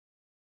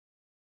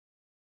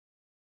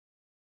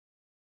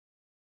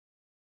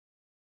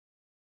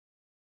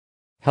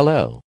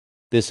Hello.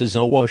 This is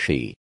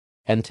Owoshi.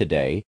 And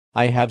today,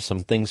 I have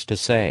some things to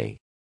say.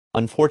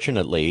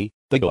 Unfortunately,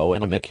 the Go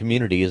anime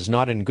community is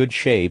not in good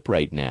shape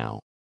right now.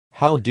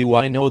 How do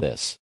I know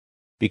this?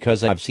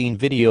 Because I've seen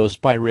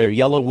videos by Rare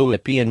Yellow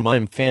Whippy and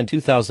Mime Fan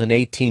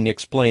 2018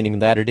 explaining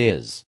that it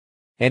is.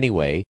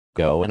 Anyway,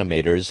 Go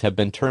animators have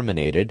been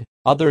terminated,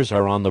 others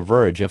are on the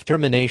verge of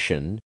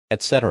termination,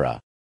 etc.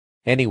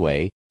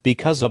 Anyway,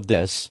 because of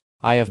this,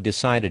 I have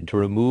decided to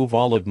remove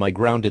all of my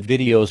grounded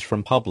videos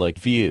from public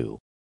view.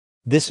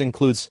 This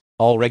includes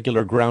all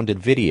regular grounded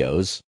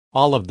videos,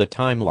 all of the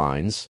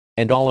timelines,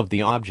 and all of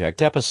the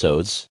object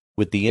episodes,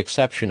 with the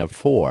exception of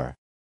 4.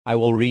 I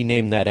will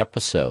rename that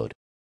episode.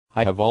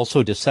 I have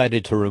also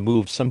decided to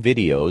remove some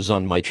videos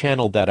on my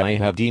channel that I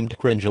have deemed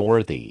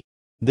cringe-worthy.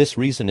 This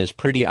reason is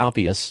pretty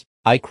obvious.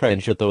 I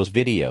cringe at those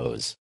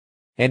videos.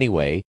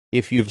 Anyway,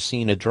 if you've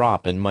seen a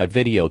drop in my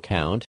video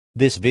count,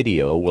 this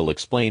video will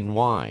explain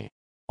why.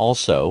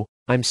 Also,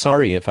 I'm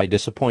sorry if I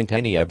disappoint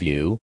any of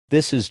you.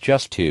 This is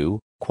just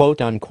to,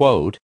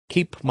 quote-unquote,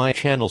 keep my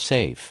channel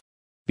safe.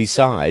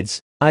 Besides,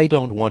 I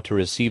don't want to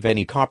receive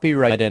any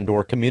copyright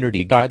and/or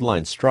community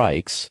guideline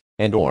strikes,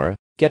 and/or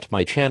get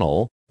my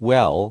channel,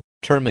 well,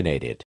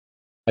 terminated.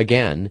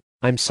 Again,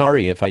 I'm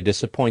sorry if I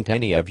disappoint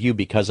any of you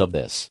because of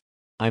this.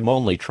 I'm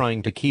only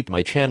trying to keep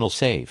my channel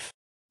safe.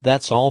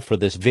 That's all for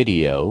this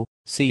video.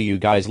 See you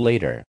guys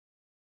later.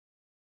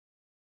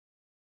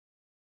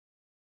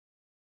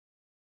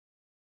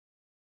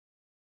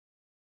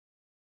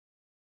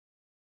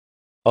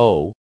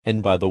 Oh,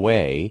 and by the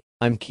way,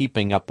 I'm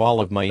keeping up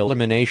all of my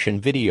elimination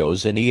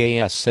videos and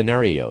EAS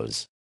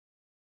scenarios.